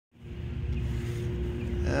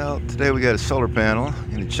Well, today we got a solar panel. I'm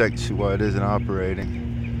going to check to see why it isn't operating.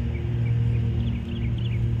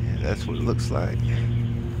 Yeah, that's what it looks like.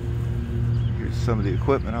 Here's some of the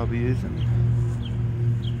equipment I'll be using.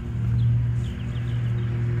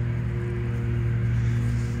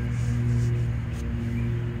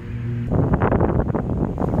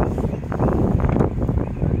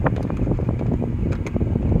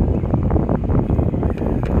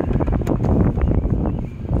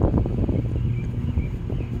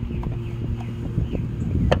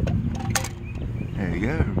 There you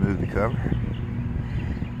go, remove the cover.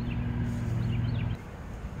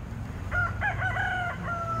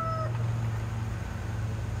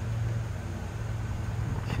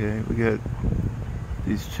 Okay, we got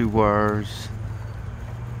these two wires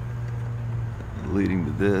leading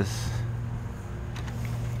to this.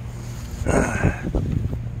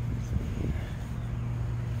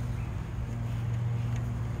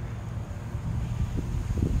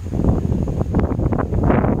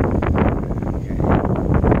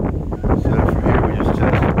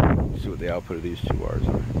 The output of these two wires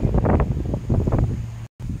are.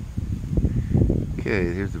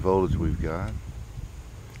 Okay, here's the voltage we've got.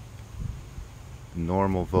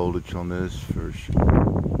 Normal voltage on this for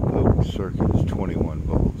open circuit is 21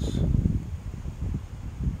 volts.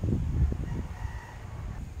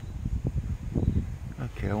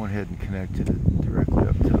 Okay, I went ahead and connected it directly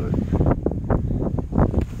up to it,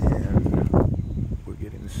 and we're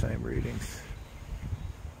getting the same readings.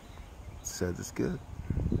 It says it's good.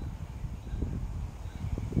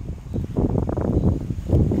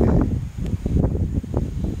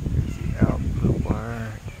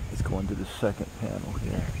 To the second panel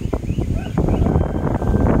here.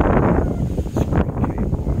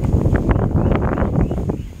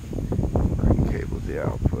 Green cable is the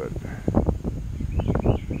output.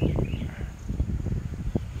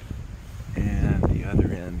 And the other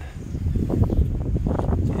end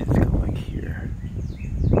is going here.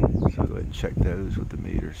 So I'll go ahead and check those with the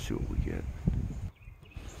meter, see what we get.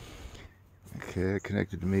 Okay, I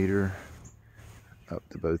connected the meter up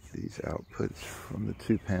to both these outputs from the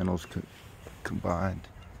two panels combined,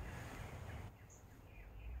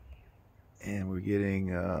 and we're getting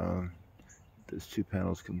those two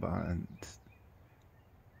panels combined.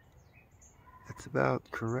 That's about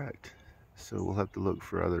correct, so we'll have to look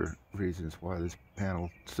for other reasons why this panel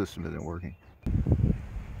system isn't working.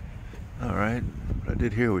 Alright, what I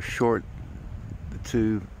did here was short the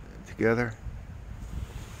two together,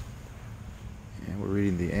 and we're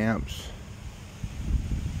reading the amps.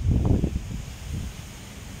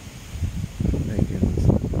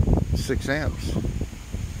 6 amps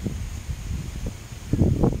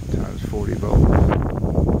times 40 volts,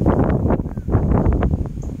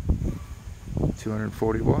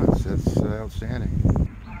 240 watts. That's outstanding.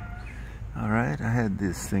 Alright, I had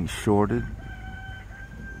this thing shorted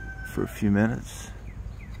for a few minutes,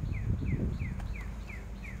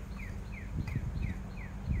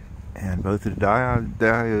 and both of the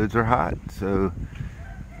diodes are hot, so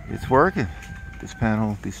it's working. This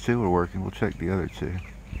panel, these two are working. We'll check the other two.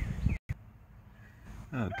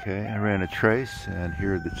 Okay, I ran a trace, and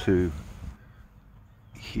here are the two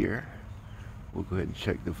here. We'll go ahead and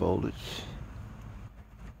check the voltage.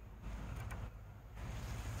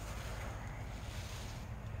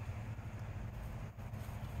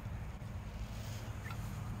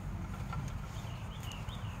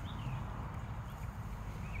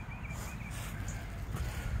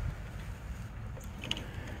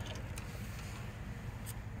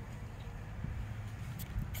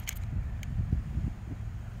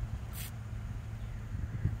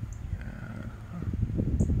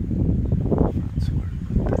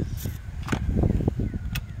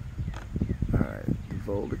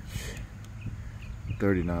 Voltage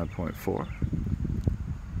 39.4,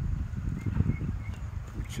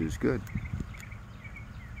 which is good.